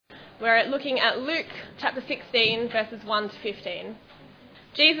We're looking at Luke chapter 16, verses 1 to 15.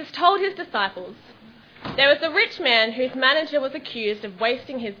 Jesus told his disciples, "There was a rich man whose manager was accused of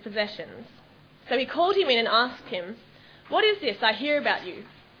wasting his possessions. So he called him in and asked him, 'What is this I hear about you?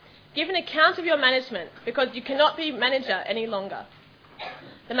 Give an account of your management, because you cannot be manager any longer.'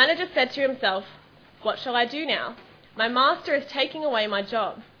 The manager said to himself, 'What shall I do now? My master is taking away my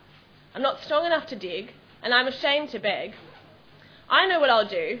job. I'm not strong enough to dig, and I'm ashamed to beg. I know what I'll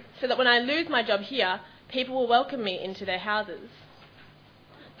do, so that when I lose my job here, people will welcome me into their houses.'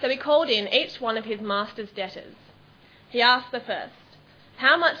 So he called in each one of his master's debtors. He asked the first,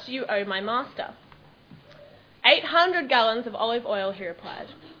 'How much do you owe my master?' 800 gallons of olive oil,' he replied.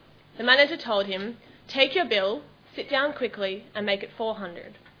 The manager told him, 'Take your bill, sit down quickly, and make it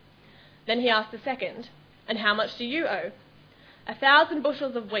 400. Then he asked the second, 'And how much do you owe?' 1,000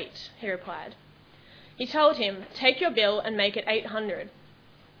 bushels of wheat,' he replied. He told him, 'Take your bill and make it 800.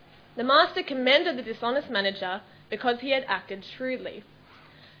 The master commended the dishonest manager because he had acted shrewdly.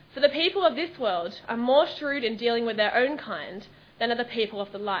 For the people of this world are more shrewd in dealing with their own kind than are the people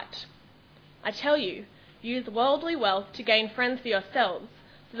of the light. I tell you, use worldly wealth to gain friends for yourselves,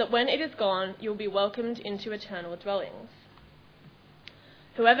 so that when it is gone, you will be welcomed into eternal dwellings.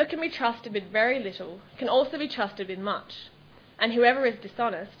 Whoever can be trusted with very little can also be trusted with much. And whoever is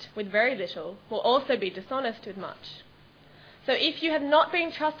dishonest with very little will also be dishonest with much. So if you have not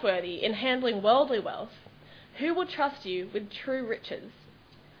been trustworthy in handling worldly wealth, who will trust you with true riches?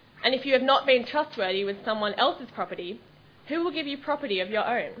 And if you have not been trustworthy with someone else's property, who will give you property of your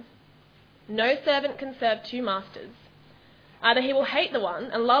own? No servant can serve two masters. Either he will hate the one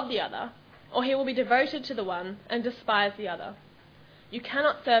and love the other, or he will be devoted to the one and despise the other. You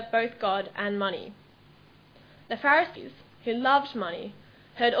cannot serve both God and money." The Pharisees, who loved money,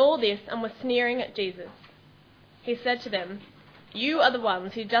 heard all this and were sneering at Jesus. He said to them, "You are the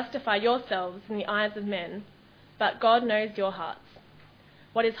ones who justify yourselves in the eyes of men, but God knows your hearts.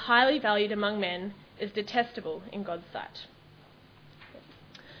 What is highly valued among men is detestable in God's sight."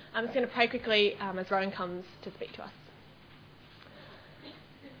 I'm just going to pray quickly as Rowan comes to speak to us.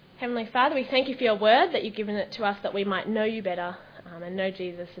 Heavenly Father, we thank you for your word, that you've given it to us that we might know you better and know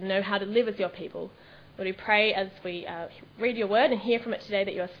Jesus and know how to live as your people. Lord, we pray as we read your word and hear from it today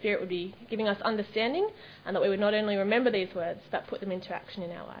that your Spirit would be giving us understanding and that we would not only remember these words but put them into action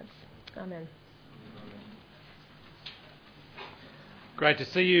in our lives. Amen. Great to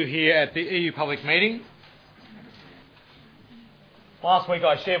see you here at the EU Public Meeting. Last week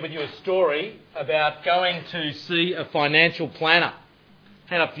I shared with you a story about going to see a financial planner.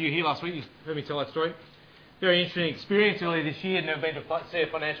 Hand up for you here last week, you heard me tell that story. Very interesting experience earlier this year, never been to see a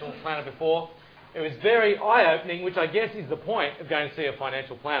financial planner before. It was very eye-opening, which I guess is the point of going to see a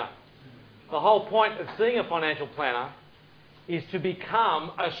financial planner. The whole point of seeing a financial planner is to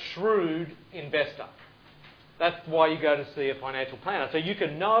become a shrewd investor. That's why you go to see a financial planner. So you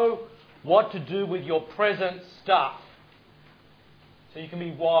can know what to do with your present stuff. So you can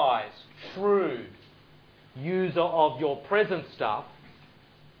be wise, shrewd user of your present stuff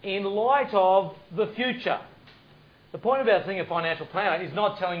in light of the future. The point about seeing a financial planner is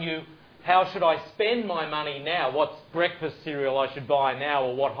not telling you how should I spend my money now, what's breakfast cereal I should buy now,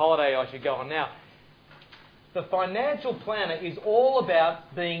 or what holiday I should go on now. The financial planner is all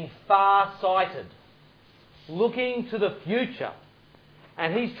about being far-sighted, looking to the future.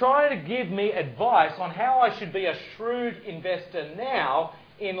 And he's trying to give me advice on how I should be a shrewd investor now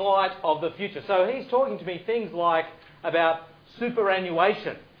in light of the future. So he's talking to me things like about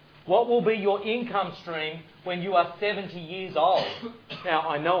superannuation. What will be your income stream when you are 70 years old? Now,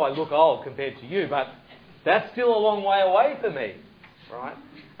 I know I look old compared to you, but that's still a long way away for me, right?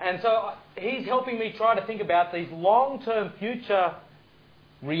 And so he's helping me try to think about these long-term future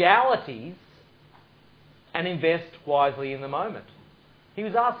realities and invest wisely in the moment. He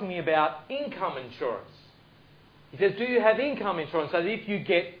was asking me about income insurance. He says, do you have income insurance so that if you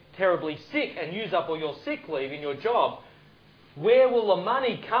get terribly sick and use up all your sick leave in your job, where will the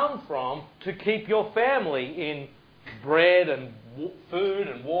money come from to keep your family in bread and food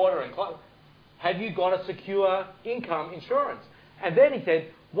and water and clothes? Have you got a secure income insurance? And then he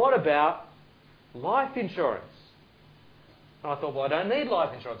said, what about life insurance? And I thought, well, I don't need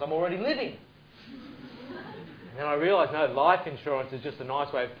life insurance. I'm already living. And then I realised, no, life insurance is just a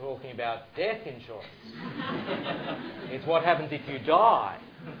nice way of talking about death insurance. It's what happens if you die.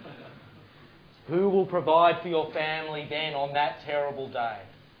 Who will provide for your family then on that terrible day?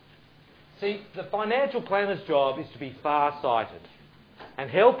 See, the financial planner's job is to be far-sighted and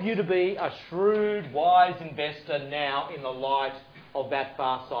help you to be a shrewd, wise investor now in the light of that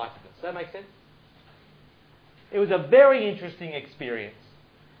far-sightedness. Does that make sense? It was a very interesting experience.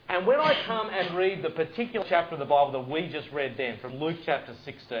 And when I come and read the particular chapter of the Bible that we just read then, from Luke chapter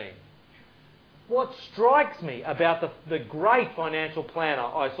 16, what strikes me about the great financial planner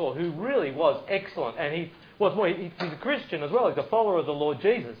I saw, who really was excellent, and he's a Christian as well, he's a follower of the Lord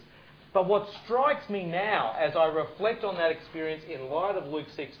Jesus. But what strikes me now, as I reflect on that experience in light of Luke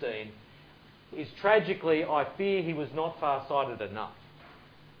 16, is tragically, I fear he was not far-sighted enough.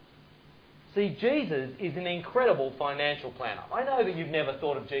 See, Jesus is an incredible financial planner. I know that you've never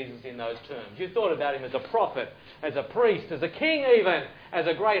thought of Jesus in those terms. You've thought about him as a prophet, as a priest, as a king even, as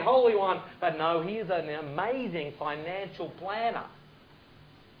a great holy one. But no, he is an amazing financial planner.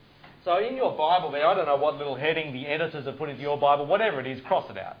 So in your Bible there, I don't know what little heading the editors have put into your Bible, whatever it is,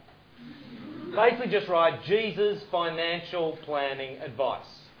 cross it out. Basically just write Jesus financial planning advice,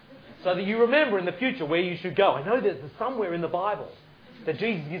 so that you remember in the future where you should go. I know there's somewhere in the Bible that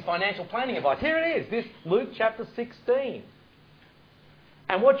Jesus gives financial planning advice. Here it is, this Luke chapter 16.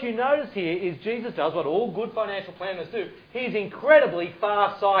 And what you notice here is Jesus does what all good financial planners do. He's incredibly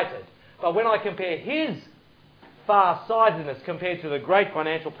far-sighted. But when I compare his far-sightedness compared to the great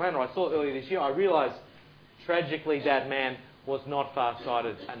financial planner I saw earlier this year, I realise tragically that man was not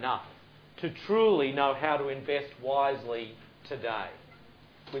far-sighted enough to truly know how to invest wisely today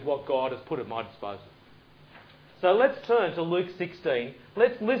with what God has put at my disposal. So let's turn to Luke 16.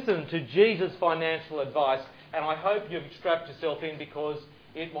 Let's listen to Jesus' financial advice, and I hope you've strapped yourself in because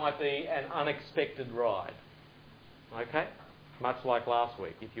it might be an unexpected ride. Okay? Much like last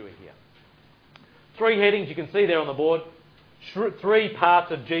week, if you were here. 3 headings you can see there on the board. 3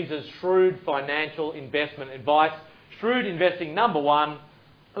 parts of Jesus' shrewd financial investment advice. Shrewd investing, number 1,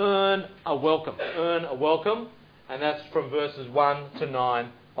 earn a welcome. Earn a welcome, and that's from verses 1 to 9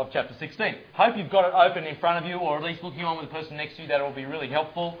 of chapter 16. Hope you've got it open in front of you, or at least looking on with the person next to you. That will be really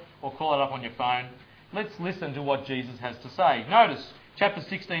helpful, or call it up on your phone. Let's listen to what Jesus has to say. Notice chapter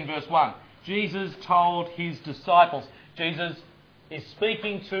 16 verse 1. Jesus told his disciples. Jesus is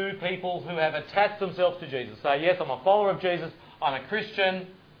speaking to people who have attached themselves to Jesus. Say, yes, I'm a follower of Jesus, I'm a Christian,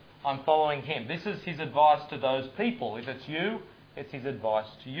 I'm following him. This is his advice to those people. If it's you, it's his advice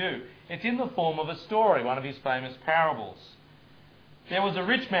to you. It's in the form of a story, one of his famous parables. There was a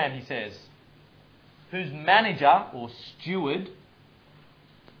rich man, he says, whose manager or steward,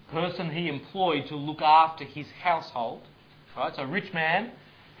 person he employed to look after his household, right? So a rich man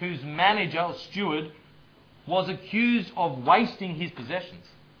whose manager or steward was accused of wasting his possessions.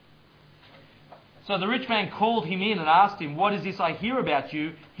 So the rich man called him in and asked him, "What is this I hear about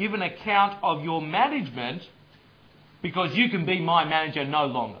you? Give an account of your management, because you can be my manager no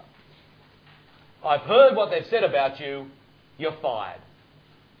longer. I've heard what they've said about you. You're fired."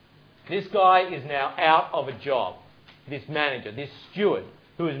 This guy is now out of a job. This manager, this steward,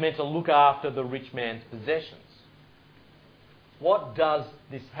 who is meant to look after the rich man's possessions. How does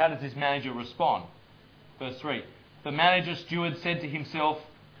this manager respond? Verse 3. The manager steward said to himself,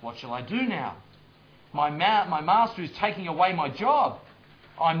 "What shall I do now? My master is taking away my job.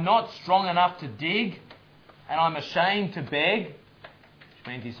 I'm not strong enough to dig, and I'm ashamed to beg," which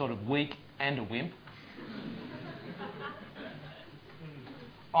means he's sort of weak and a wimp.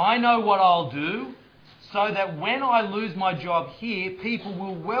 "I know what I'll do, so that when I lose my job here, people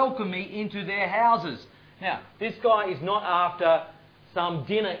will welcome me into their houses." Now, this guy is not after some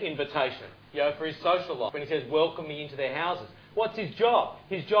dinner invitation, for his social life, when he says, "welcome me into their houses." What's his job?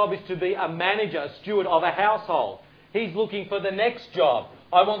 His job is to be a manager, a steward of a household. He's looking for the next job.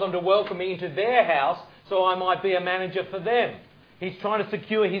 I want them to welcome me into their house, so I might be a manager for them. He's trying to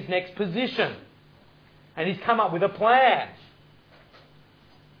secure his next position. And he's come up with a plan.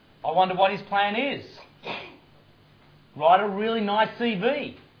 I wonder what his plan is. Write a really nice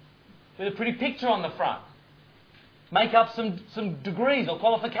CV with a pretty picture on the front. Make up some degrees or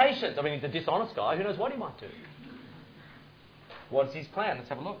qualifications. I mean, he's a dishonest guy. Who knows what he might do? What's his plan? Let's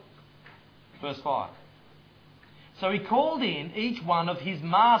have a look. Verse 5. So he called in each one of his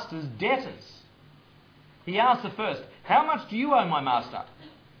master's debtors. He asked the first, "How much do you owe my master?"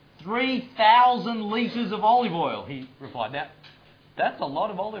 3,000 litres of olive oil, he replied. Now, that's a lot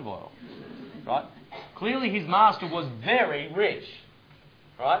of olive oil, right? Clearly his master was very rich,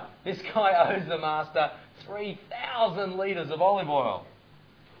 right? This guy owes the master 3,000 litres of olive oil.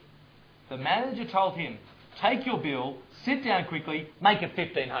 The manager told him, "Take your bill, sit down quickly, make it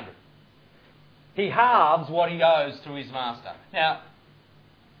 1,500. He halves what he owes to his master. Now,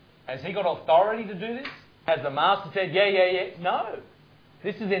 has he got authority to do this? Has the master said, yeah? No.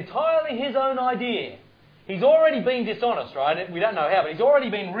 This is entirely his own idea. He's already been dishonest, right? We don't know how, but he's already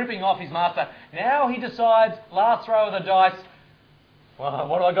been ripping off his master. Now he decides, last throw of the dice, well,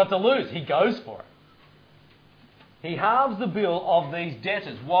 what have I got to lose? He goes for it. He halves the bill of these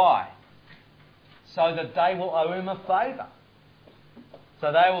debtors. Why? So that they will owe him a favour.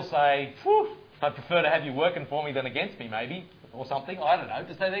 So they will say, "Phew, I'd prefer to have you working for me than against me, maybe," or something. I don't know.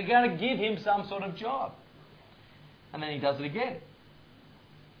 So they're going to give him some sort of job. And then he does it again.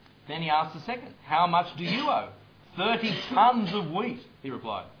 Then he asks the second, "How much do you owe?" 30 tons of wheat, he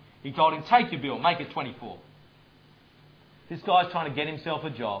replied. He told him, "Take your bill, make it 24. This guy's trying to get himself a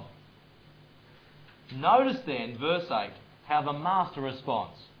job. Notice then, verse 8, how the master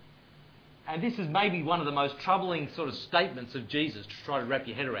responds. And this is maybe one of the most troubling sort of statements of Jesus to try to wrap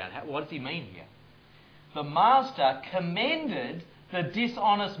your head around. What does he mean here? The master commended the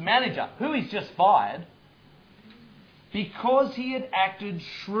dishonest manager, who he's just fired, because he had acted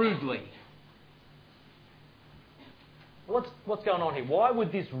shrewdly. What's going on here? Why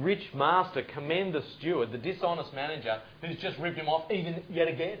would this rich master commend the steward, the dishonest manager, who's just ripped him off even yet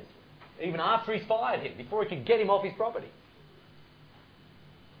again? Even after he's fired him, before he could get him off his property.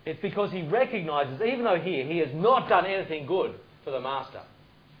 It's because he recognises, even though here he has not done anything good for the master,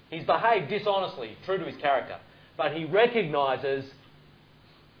 he's behaved dishonestly, true to his character, but he recognises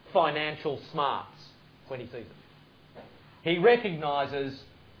financial smarts when he sees it. He recognises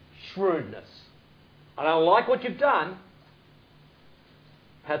shrewdness. I don't like what you've done.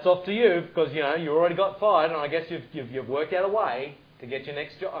 Hats off to you, because you already got fired, and I guess you've worked out a way to get your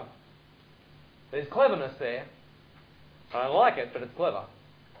next job. There's cleverness there. I don't like it, but it's clever.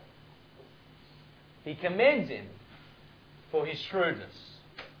 He commends him for his shrewdness.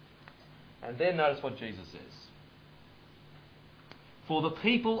 And then notice what Jesus says. For the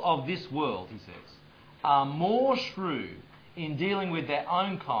people of this world, he says, are more shrewd in dealing with their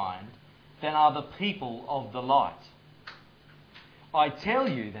own kind than are the people of the light. I tell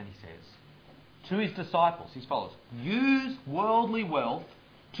you, then he says, to his disciples, his followers, use worldly wealth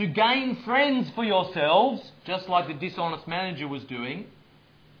to gain friends for yourselves, just like the dishonest manager was doing,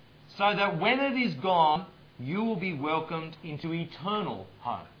 so that when it is gone, you will be welcomed into eternal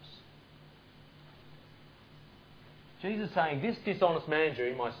homes. Jesus is saying, this dishonest manager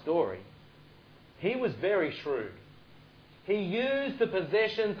in my story, he was very shrewd. He used the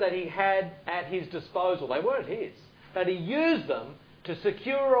possessions that he had at his disposal. They weren't his. But he used them to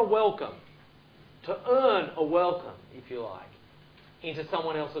secure a welcome, to earn a welcome, if you like, into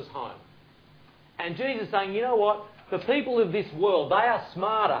someone else's home. And Jesus is saying, you know what? The people of this world, they are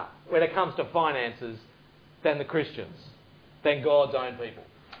smarter when it comes to finances than the Christians, than God's own people.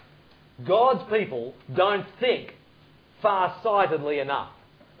 God's people don't think far-sightedly enough.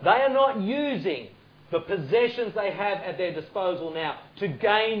 They are not using the possessions they have at their disposal now to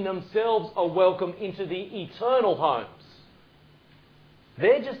gain themselves a welcome into the eternal homes.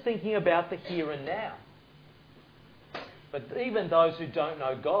 They're just thinking about the here and now. But even those who don't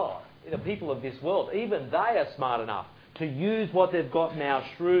know God, the people of this world, even they are smart enough to use what they've got now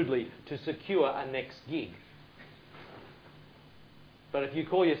shrewdly to secure a next gig. But if you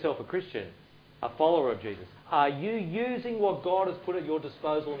call yourself a Christian, a follower of Jesus, are you using what God has put at your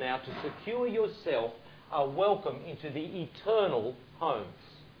disposal now to secure yourself a welcome into the eternal homes?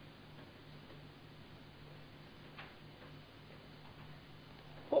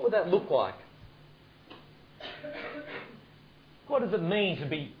 What would that look like? What does it mean to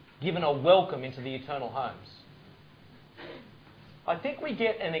be given a welcome into the eternal homes? I think we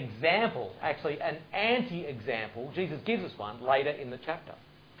get an example, actually an anti-example. Jesus gives us one later in the chapter.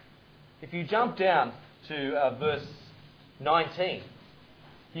 If you jump down to verse 19,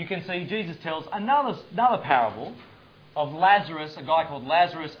 you can see Jesus tells another parable of Lazarus, a guy called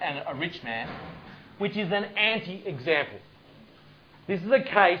Lazarus and a rich man, which is an anti-example. This is a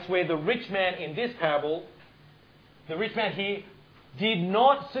case where the rich man in this parable, the rich man here, did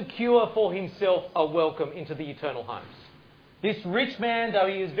not secure for himself a welcome into the eternal homes. This rich man, though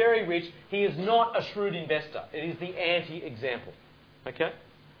he is very rich, he is not a shrewd investor. It is the anti-example. Okay?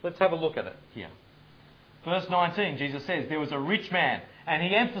 Let's have a look at it here. Verse 19, Jesus says, there was a rich man, and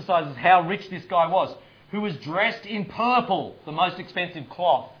he emphasises how rich this guy was, who was dressed in purple, the most expensive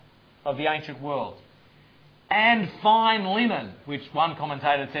cloth of the ancient world, and fine linen, which one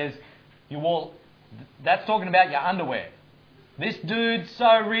commentator says, that's talking about your underwear. This dude's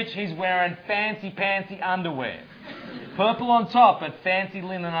so rich, he's wearing fancy underwear. Purple on top, but fancy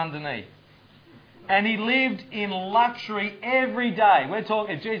linen underneath. And he lived in luxury every day. We're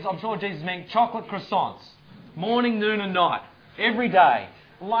talking, I'm sure Jesus meant chocolate croissants. Morning, noon and night. Every day.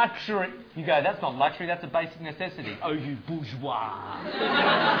 Luxury. You go, that's not luxury, that's a basic necessity. Oh, you bourgeois.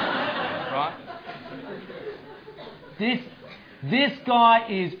 Right? This guy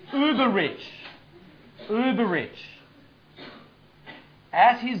is uber rich. Uber rich.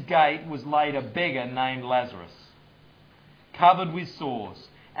 At his gate was laid a beggar named Lazarus. covered with sores,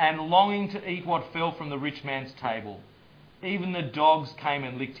 and longing to eat what fell from the rich man's table. Even the dogs came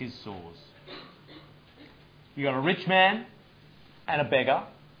and licked his sores. You got a rich man and a beggar.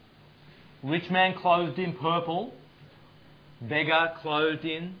 Rich man clothed in purple, beggar clothed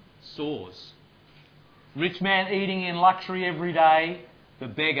in sores. Rich man eating in luxury every day, the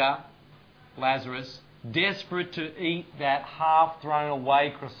beggar, Lazarus, desperate to eat that half thrown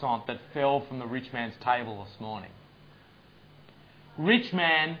away croissant that fell from the rich man's table this morning. Rich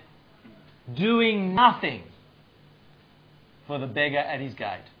man doing nothing for the beggar at his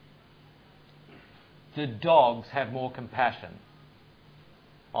gate. The dogs have more compassion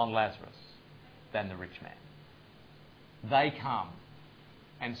on Lazarus than the rich man. They come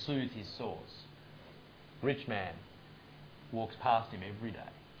and soothe his sores. Rich man walks past him every day.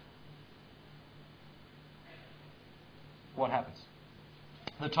 What happens?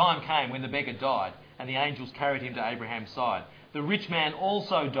 The time came when the beggar died and the angels carried him to Abraham's side. The rich man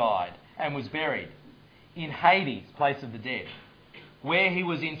also died and was buried in Hades, place of the dead, where he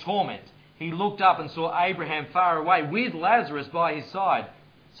was in torment. He looked up and saw Abraham far away with Lazarus by his side.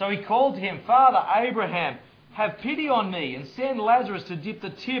 So he called to him, Father Abraham, have pity on me and send Lazarus to dip the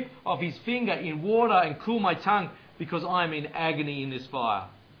tip of his finger in water and cool my tongue, because I am in agony in this fire.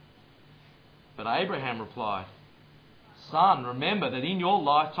 But Abraham replied, Son, remember that in your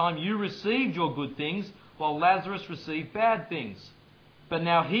lifetime you received your good things, while Lazarus received bad things. But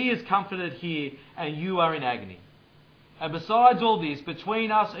now he is comforted here, and you are in agony. And besides all this,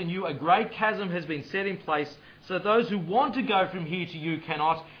 between us and you a great chasm has been set in place, so that those who want to go from here to you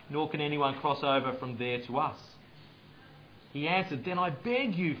cannot, nor can anyone cross over from there to us. He answered, Then I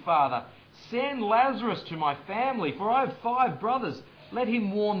beg you, Father, send Lazarus to my family, for I have 5 brothers. Let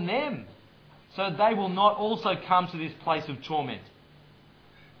him warn them, so that they will not also come to this place of torment.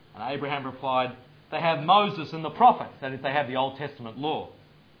 And Abraham replied, They have Moses and the prophets, that is, they have the Old Testament law.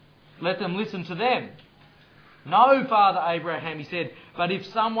 Let them listen to them. No, Father Abraham, he said, but if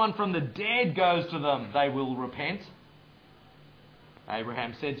someone from the dead goes to them, they will repent.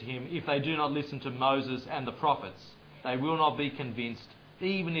 Abraham said to him, If they do not listen to Moses and the prophets, they will not be convinced,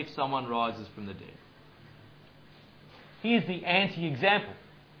 even if someone rises from the dead. Here's the anti-example.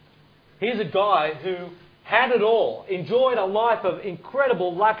 Here's a guy who had it all, enjoyed a life of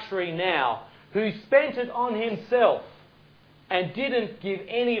incredible luxury now, who spent it on himself and didn't give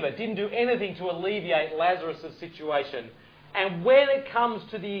any of it, didn't do anything to alleviate Lazarus' situation. And when it comes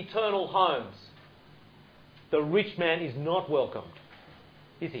to the eternal homes, the rich man is not welcomed,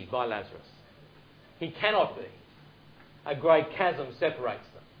 is he, by Lazarus? He cannot be. A great chasm separates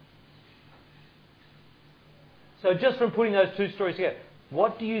them. So just from putting those two stories together,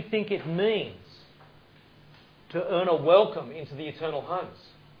 what do you think it means to earn a welcome into the eternal homes?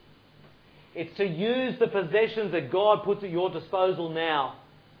 It's to use the possessions that God puts at your disposal now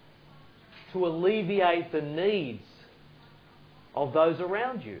to alleviate the needs of those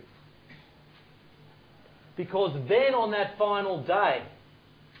around you. Because then on that final day,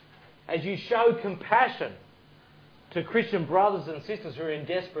 as you show compassion to Christian brothers and sisters who are in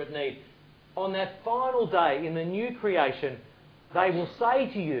desperate need, on that final day in the new creation, they will say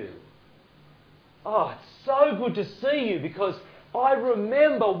to you, Oh, it's so good to see you because I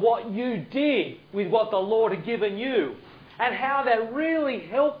remember what you did with what the Lord had given you and how that really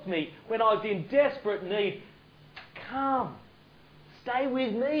helped me when I was in desperate need. Come, stay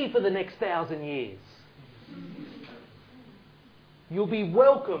with me for the next 1,000 years. You'll be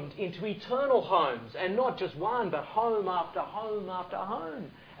welcomed into eternal homes, and not just one, but home after home after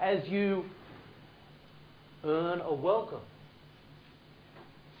home, as you earn a welcome.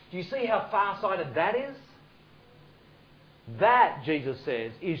 Do you see how far-sighted that is? That, Jesus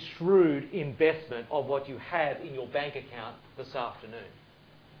says, is shrewd investment of what you have in your bank account this afternoon.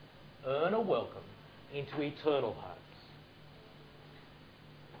 Earn a welcome into eternal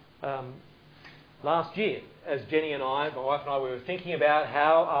homes. Last year, as Jenny and I, my wife and I, we were thinking about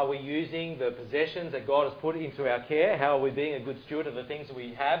how are we using the possessions that God has put into our care, how are we being a good steward of the things that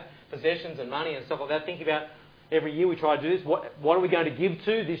we have, possessions and money and stuff like that, thinking about every year we try to do this, what are we going to give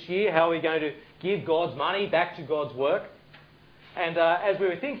to this year, how are we going to give God's money back to God's work. And as we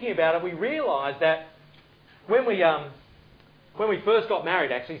were thinking about it, we realised that when we first got married,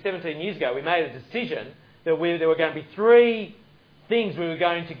 actually 17 years ago, we made a decision that there were going to be 3 things we were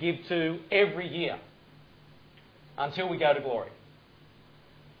going to give to every year until we go to glory.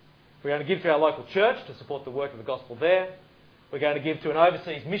 We're going to give to our local church to support the work of the gospel there. We're going to give to an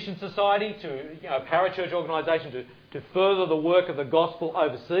overseas mission society, to a parachurch organisation to further the work of the gospel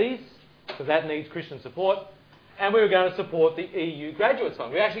overseas, because that needs Christian support. And we were going to support the EU Graduate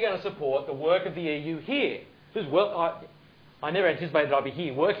Fund. We're actually going to support the work of the EU here. I never anticipated I'd be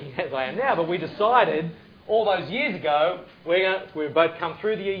here working as I am now, but we decided all those years ago, we've both come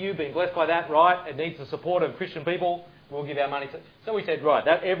through the EU, been blessed by that, right? It needs the support of Christian people. We'll give our money to... So we said, right,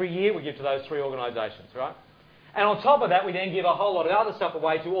 that every year we give to those 3 organisations, right? And on top of that, we then give a whole lot of other stuff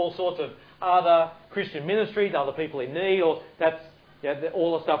away to all sorts of other Christian ministries, other people in need, or that's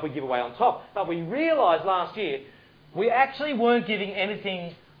all the stuff we give away on top. But we realised last year we actually weren't giving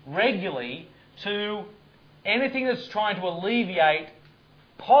anything regularly to anything that's trying to alleviate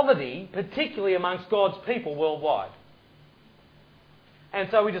poverty, particularly amongst God's people worldwide. And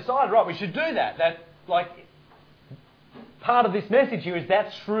so we decided, right, we should do that. That, like, part of this message here is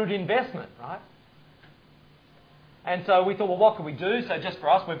that's shrewd investment, right? And so we thought, well, what can we do? So just for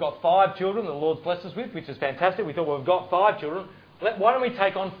us, we've got 5 children that the Lord's blessed us with, which is fantastic. We thought, well, we've got 5 children. Why don't we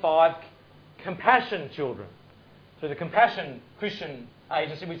take on 5 compassion children? So the Compassion Christian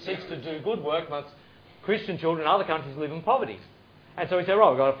Agency, which seeks to do good work amongst Christian children in other countries who live in poverty. And so we said, right,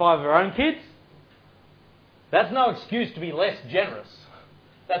 we've got 5 of our own kids. That's no excuse to be less generous.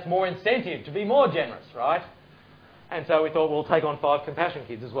 That's more incentive to be more generous, right? And so we thought we'll take on 5 compassion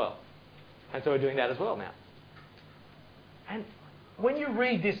kids as well. And so we're doing that as well now. And when you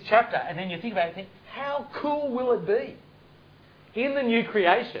read this chapter and then you think about it, you think, how cool will it be in the new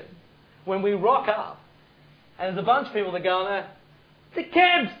creation when we rock up and there's a bunch of people that go, the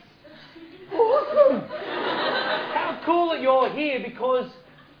camps! Awesome! How cool that you're here, because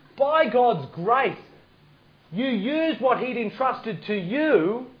by God's grace, you use what He'd entrusted to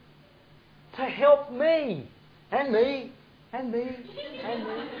you to help me, and me, and me, and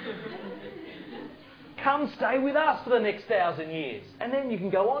me. Come stay with us for the next 1,000 years, and then you can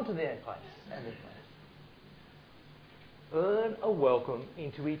go on to their place and their place. Earn a welcome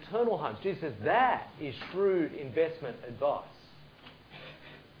into eternal homes. Jesus says that is shrewd investment advice.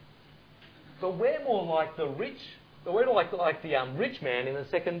 But we're more like the rich. We're like the rich man in the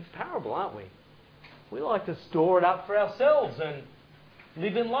second parable, aren't we? We like to store it up for ourselves and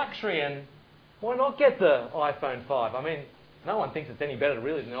live in luxury. And why not get the iPhone 5? I mean, no one thinks it's any better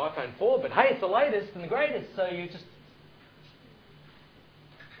really than the iPhone 4, but hey, it's the latest and the greatest. So you just...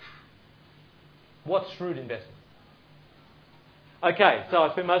 What's shrewd investment? Okay, so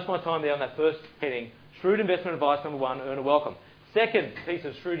I spent most of my time there on that first heading. Shrewd investment advice, number 1, earn a welcome. Second piece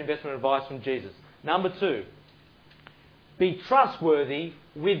of shrewd investment advice from Jesus. Number 2, be trustworthy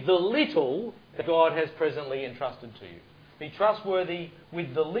with the little that God has presently entrusted to you. Be trustworthy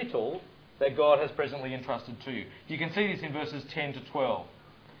with the little that God has presently entrusted to you. You can see this in verses 10 to 12.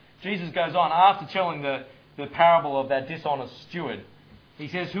 Jesus goes on, after telling the parable of that dishonest steward, he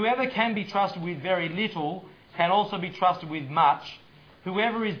says, whoever can be trusted with very little can also be trusted with much.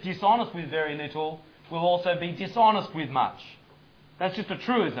 Whoever is dishonest with very little will also be dishonest with much. That's just a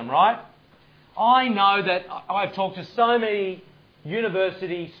truism, right? I know that I've talked to so many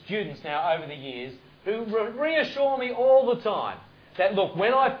university students now over the years who reassure me all the time that, look,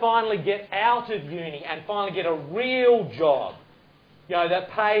 when I finally get out of uni and finally get a real job,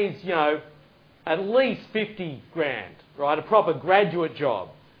 that pays, at least 50 grand, right, a proper graduate job,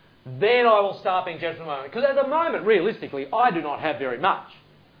 then I will start being generous at the moment. Because at the moment, realistically, I do not have very much.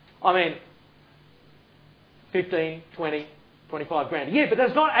 I mean, 15, 20, 25 grand a year, but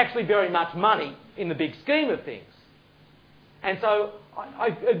that's not actually very much money in the big scheme of things. And so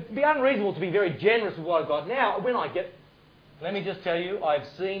it'd be unreasonable to be very generous with what I've got now when I get... Let me just tell you, I've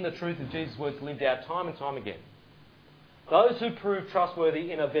seen the truth of Jesus' words lived out time and time again. Those who prove trustworthy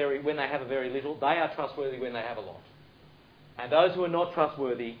when they have a very little, they are trustworthy when they have a lot. And those who are not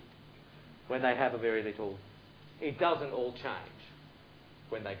trustworthy when they have a very little, it doesn't all change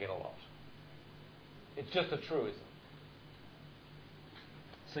when they get a lot. It's just a truism.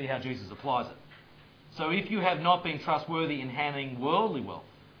 See how Jesus applies it. So if you have not been trustworthy in handling worldly wealth,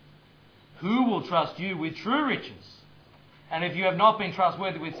 who will trust you with true riches? And if you have not been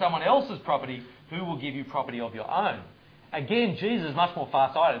trustworthy with someone else's property, who will give you property of your own? Again, Jesus is much more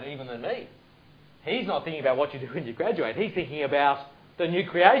far-sighted even than me. He's not thinking about what you do when you graduate. He's thinking about the new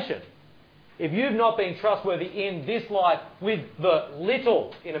creation. If you've not been trustworthy in this life with the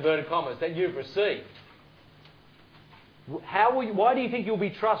little, in inverted commas, that you've received, why do you think you'll be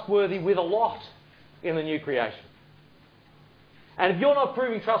trustworthy with a lot in the new creation? And if you're not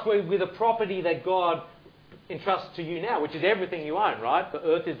proving trustworthy with a property that God entrusts to you now, which is everything you own, right? The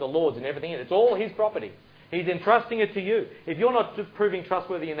earth is the Lord's and everything, and it's all His property. He's entrusting it to you. If you're not proving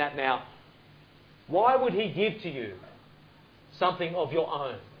trustworthy in that now, why would He give to you something of your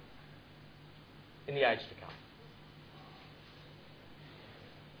own in the age to come?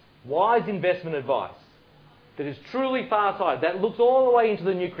 Wise investment advice that is truly far-sighted, that looks all the way into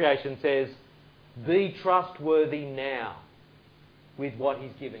the new creation, says, be trustworthy now with what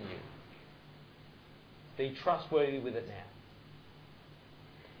He's given you. Be trustworthy with it now.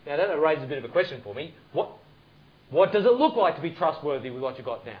 Now that raises a bit of a question for me. What does it look like to be trustworthy with what you've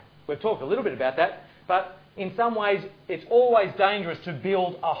got now? We've talked a little bit about that, but in some ways it's always dangerous to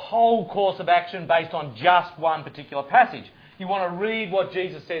build a whole course of action based on just one particular passage. You want to read what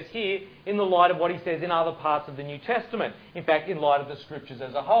Jesus says here in the light of what He says in other parts of the New Testament. In fact, in light of the Scriptures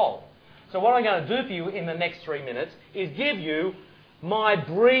as a whole. So what I'm going to do for you in the next 3 minutes is give you my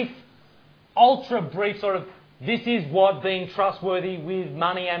brief, ultra brief sort of, this is what being trustworthy with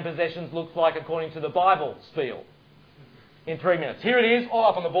money and possessions looks like according to the Bible spiel. In 3 minutes. Here it is, all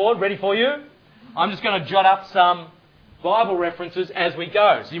up on the board, ready for you. I'm just going to jot up some Bible references as we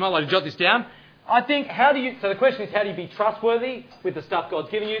go. So you might like to jot this down. I think, so the question is, how do you be trustworthy with the stuff God's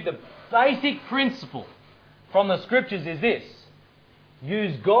given you? The basic principle from the Scriptures is this.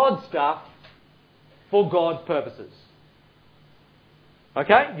 Use God's stuff for God's purposes.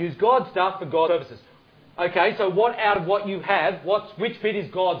 Okay? Use God's stuff for God's purposes. Okay, so what out of what you have, which bit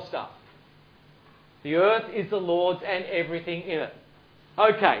is God's stuff? The earth is the Lord's and everything in it.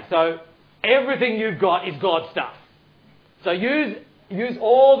 Okay, so everything you've got is God's stuff. So use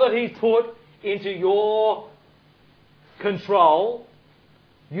all that He's put into your control.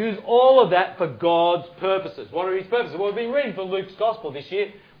 Use all of that for God's purposes. What are His purposes? Well, we've been reading from Luke's Gospel this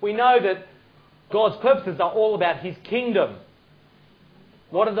year. We know that God's purposes are all about His kingdom.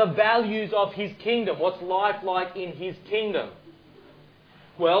 What are the values of His kingdom? What's life like in His kingdom?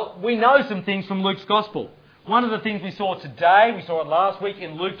 Well, we know some things from Luke's Gospel. One of the things we saw today, we saw it last week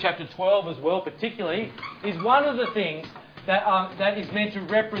in Luke chapter 12 as well particularly, is one of the things that is meant to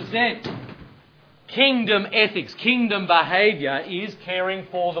represent kingdom ethics, kingdom behaviour, is caring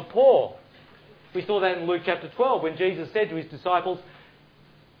for the poor. We saw that in Luke chapter 12 when Jesus said to His disciples,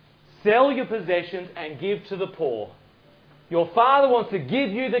 sell your possessions and give to the poor. Your Father wants to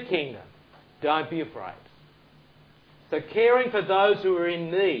give you the kingdom. Don't be afraid. So caring for those who are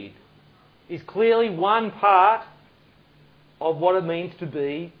in need is clearly one part of what it means to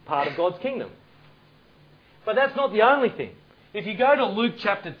be part of God's kingdom. But that's not the only thing. If you go to Luke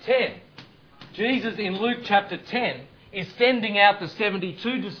chapter 10, Jesus in Luke chapter 10 is sending out the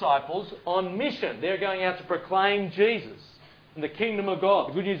 72 disciples on mission. They're going out to proclaim Jesus and the kingdom of God,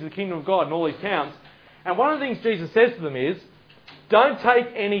 the good news of the kingdom of God in all these towns. And one of the things Jesus says to them is, don't take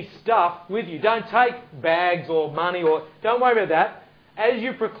any stuff with you. Don't take bags or money or... Don't worry about that. As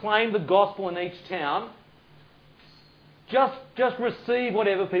you proclaim the gospel in each town, just receive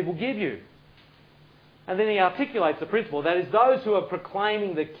whatever people give you. And then He articulates the principle. That is, those who are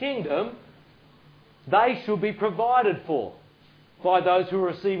proclaiming the kingdom, they should be provided for by those who are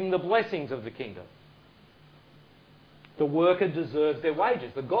receiving the blessings of the kingdom. The worker deserves their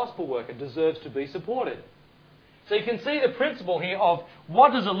wages. The gospel worker deserves to be supported. So you can see the principle here of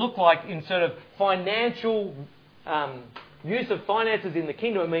what does it look like in sort of financial use of finances in the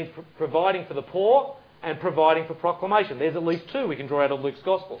kingdom. It means providing for the poor and providing for proclamation. There's at least two we can draw out of Luke's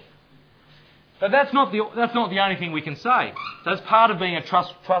Gospel. But that's not the only thing we can say. That's part of being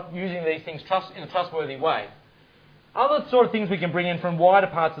using these things in a trustworthy way. Other sort of things we can bring in from wider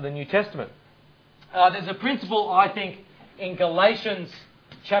parts of the New Testament. There's a principle, I think, in Galatians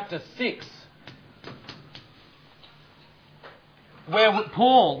chapter 6, where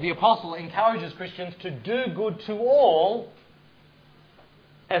Paul, the apostle, encourages Christians to do good to all,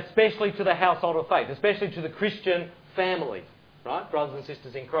 especially to the household of faith, especially to the Christian family, right? Brothers and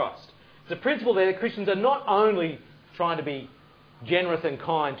sisters in Christ. It's a principle there that Christians are not only trying to be generous and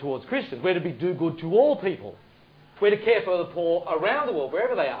kind towards Christians, we're to do good to all people. We're to care for the poor around the world,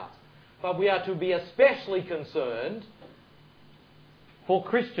 wherever they are. But we are to be especially concerned for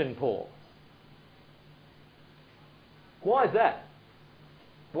Christian poor. Why is that?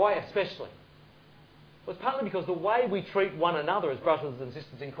 Why especially? Well, it's partly because the way we treat one another as brothers and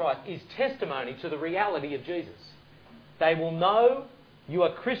sisters in Christ is testimony to the reality of Jesus. They will know you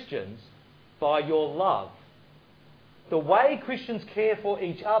are Christians by your love. The way Christians care for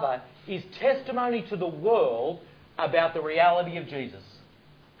each other is testimony to the world about the reality of Jesus.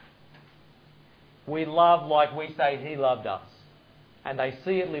 We love like we say He loved us. And they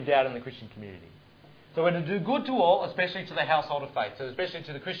see it lived out in the Christian community. So we're to do good to all, especially to the household of faith, so especially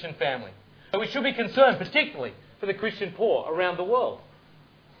to the Christian family. But we should be concerned particularly for the Christian poor around the world.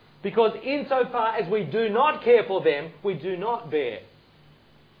 Because insofar as we do not care for them, we do not bear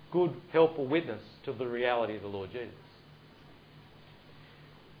good, helpful witness to the reality of the Lord Jesus.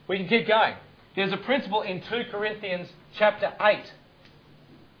 We can keep going. There's a principle in 2 Corinthians chapter 8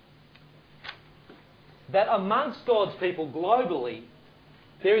 that amongst God's people globally,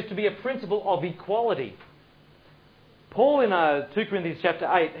 there is to be a principle of equality. Paul in 2 Corinthians chapter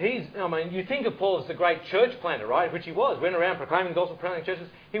 8, you think of Paul as the great church planter, right? Which he was. Went around proclaiming the gospel, planting churches.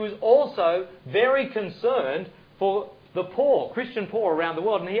 He was also very concerned for the poor, Christian poor around the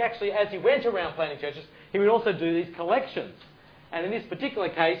world. And he actually, as he went around planting churches, he would also do these collections. And in this particular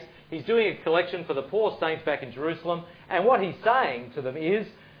case, he's doing a collection for the poor saints back in Jerusalem. And what he's saying to them is,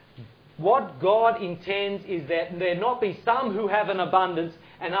 what God intends is that there not be some who have an abundance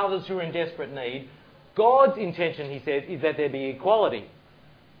and others who are in desperate need. God's intention, he says, is that there be equality.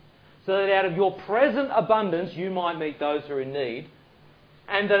 So that out of your present abundance, you might meet those who are in need.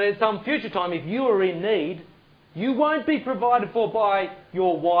 And that at some future time, if you are in need, you won't be provided for by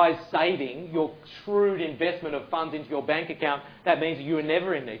your wise saving, your shrewd investment of funds into your bank account. That means that you are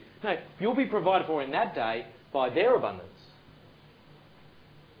never in need. No, you'll be provided for in that day by their abundance.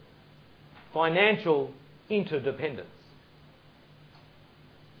 Financial interdependence.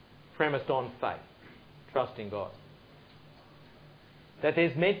 Premised on faith. Trusting God. That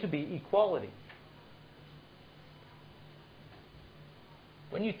there's meant to be equality.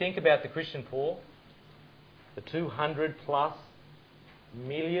 When you think about the Christian poor, the 200 plus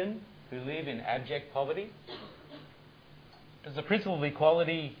million who live in abject poverty, does the principle of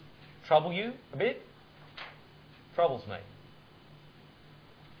equality trouble you a bit? Troubles me.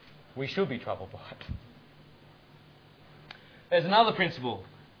 We should be troubled by it. There's another principle.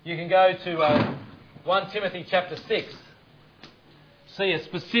 You can go to 1 Timothy chapter 6. See a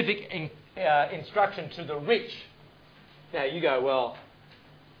specific instruction to the rich. Now you go, well,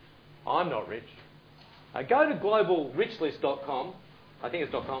 I'm not rich. Go to globalrichlist.com. I think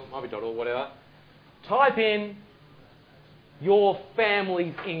it's .com, might be .org, whatever. Type in your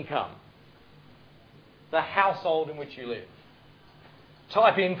family's income. The household in which you live.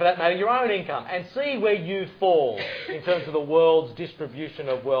 Type in, for that matter, your own income and see where you fall in terms of the world's distribution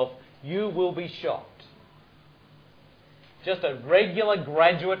of wealth. You will be shocked. Just a regular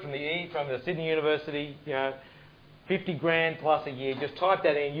graduate from the Sydney University, 50 grand plus a year, just type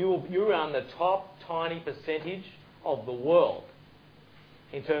that in. You're on the top tiny percentage of the world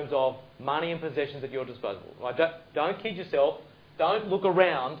in terms of money and possessions at your disposal. Right? Don't kid yourself. Don't look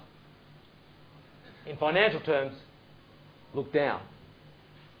around. In financial terms, look down.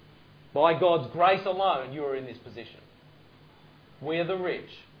 By God's grace alone, you are in this position. We are the rich.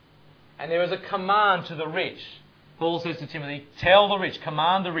 And there is a command to the rich. Paul says to Timothy, tell the rich,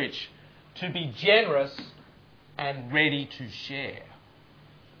 command the rich to be generous and ready to share.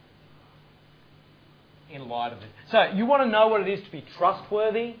 In light of it. So, you want to know what it is to be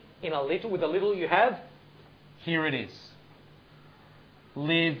trustworthy with the little you have? Here it is.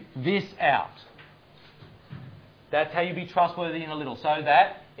 Live this out. That's how you be trustworthy in a little, so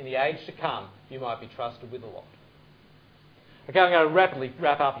that in the age to come, you might be trusted with a lot. Okay, I'm going to rapidly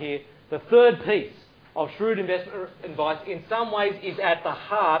wrap up here. The third piece of shrewd investment advice, in some ways, is at the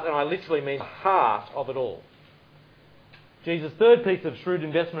heart, and I literally mean heart of it all. Jesus' third piece of shrewd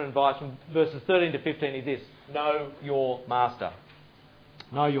investment advice from verses 13 to 15 is this: know your master.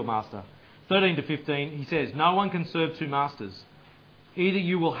 Know your master. 13 to 15, he says, no one can serve two masters. Either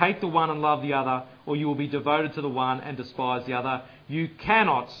you will hate the one and love the other, or you will be devoted to the one and despise the other. You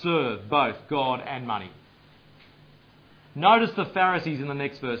cannot serve both God and money. Notice the Pharisees in the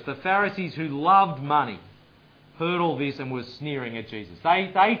next verse. The Pharisees who loved money heard all this and were sneering at Jesus.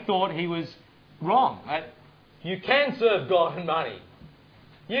 They thought he was wrong. You can serve God and money.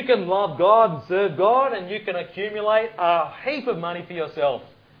 You can love God and serve God, and you can accumulate a heap of money for yourself.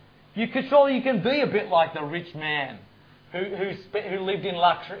 Surely you can be a bit like the rich man who lived in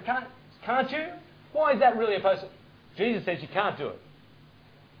luxury. Can't you? Why is that really opposed to... Jesus says you can't do it.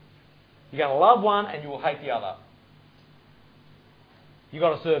 You're going to love one and you will hate the other. You've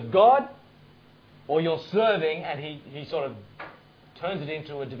got to serve God, or you're serving and he sort of turns it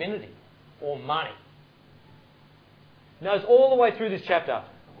into a divinity or money. Notice all the way through this chapter,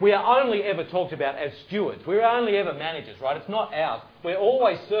 we are only ever talked about as stewards. We're only ever managers, right? It's not ours. We're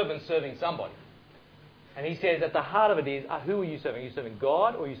always servants serving somebody. And he says at the heart of it is, who are you serving? Are you serving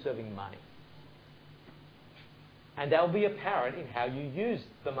God or are you serving money? And that will be apparent in how you use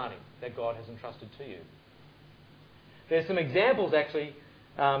the money that God has entrusted to you. There's some examples actually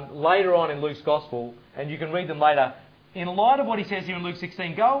later on in Luke's Gospel, and you can read them later. In light of what he says here in Luke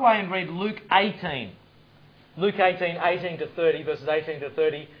 16, go away and read Luke 18. Luke 18, 18 to 30, verses 18 to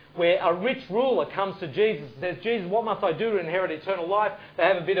 30, where a rich ruler comes to Jesus and says, Jesus, what must I do to inherit eternal life? They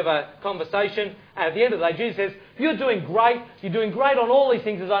have a bit of a conversation, and at the end of the day, Jesus says, you're doing great on all these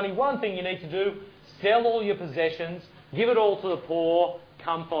things. There's only one thing you need to do. Sell all your possessions, give it all to the poor,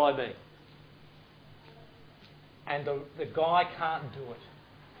 come follow me. And the guy can't do it.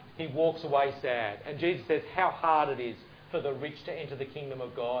 he walks away sad. And Jesus says how hard it is for the rich to enter the kingdom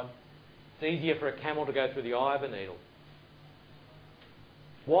of God. It's easier for a camel to go through the eye of a needle.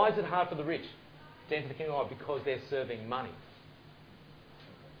 Why is it hard for the rich to enter the kingdom of God? Because they're serving money,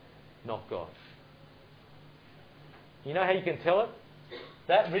 not God. You know how you can tell it?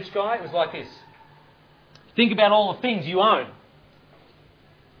 That rich guy, it was like this. Think about all the things you own.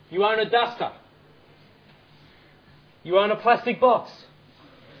 You own a duster. You own a plastic box.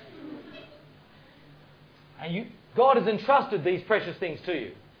 And God has entrusted these precious things to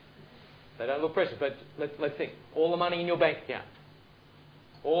you. They don't look precious, but let's think. All the money in your bank account.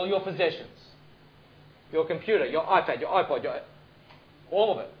 All your possessions. Your computer, your iPad, your iPod,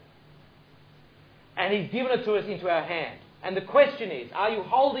 all of it. And He's given it to us into our hand. And the question is, are you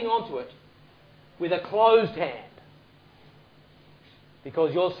holding on to it with a closed hand?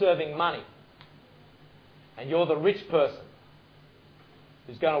 Because you're serving money. And you're the rich person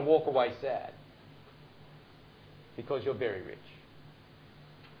who's going to walk away sad. Because you're very rich.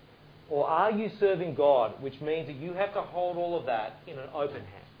 Or are you serving God, which means that you have to hold all of that in an open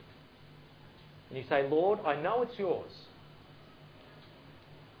hand? And you say, Lord, I know it's yours.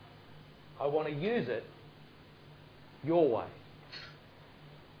 I want to use it your way.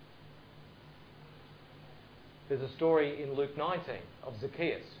 There's a story in Luke 19 of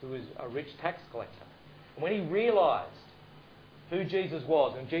Zacchaeus, who was a rich tax collector. And when he realised who Jesus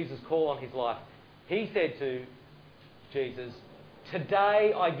was and Jesus' call on his life, he said to Jesus,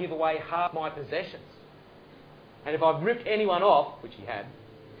 today I give away half my possessions. And if I've ripped anyone off, which he had,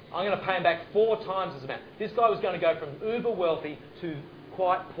 I'm going to pay him back 4 times this amount. This guy was going to go from uber wealthy to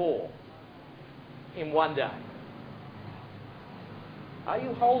quite poor in one day. Are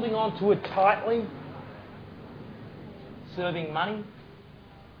you holding on to it tightly, serving money?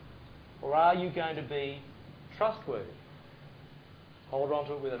 Or are you going to be trustworthy? Hold on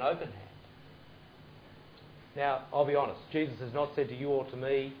to it with an open hand. Now, I'll be honest, Jesus has not said to you or to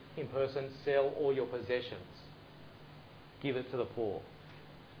me in person, sell all your possessions. Give it to the poor.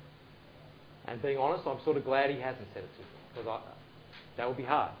 And being honest, I'm sort of glad he hasn't said it to me, because that would be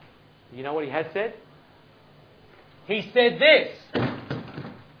hard. You know what he has said? He said this.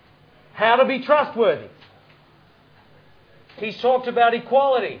 How to be trustworthy. He's talked about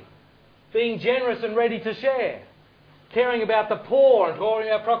equality, being generous and ready to share, caring about the poor and talking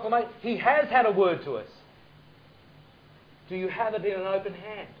about proclamation. He has had a word to us. Do you have it in an open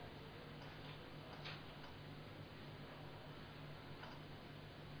hand?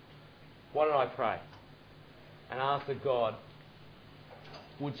 Why don't I pray and ask that God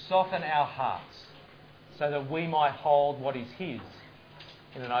would soften our hearts so that we might hold what is His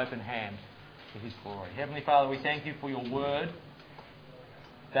in an open hand for His glory. Heavenly Father, we thank You for Your word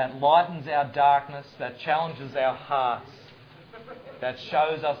that lightens our darkness, that challenges our hearts, that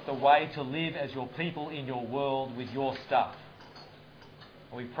shows us the way to live as Your people in Your world with Your stuff.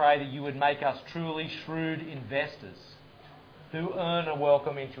 And we pray that You would make us truly shrewd investors who earn a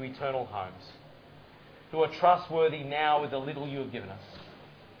welcome into eternal homes, who are trustworthy now with the little You have given us,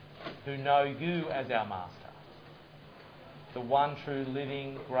 who know You as our Master, the one true,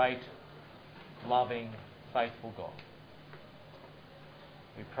 living, great, loving, faithful God.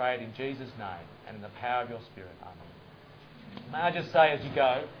 We pray it in Jesus' name and in the power of Your Spirit. Amen. May I just say as you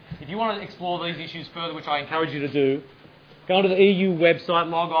go, if you want to explore these issues further, which I encourage you to do, go onto the EU website,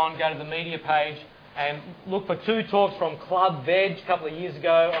 log on, go to the media page, and look for 2 talks from Club Veg a couple of years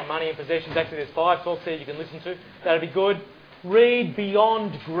ago on money and possessions. Actually, there's 5 talks there you can listen to. That'd be good. Read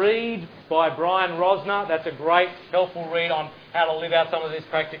Beyond Greed by Brian Rosner. That's a great, helpful read on how to live out some of this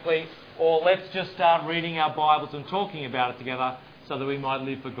practically. Or let's just start reading our Bibles and talking about it together so that we might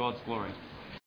live for God's glory.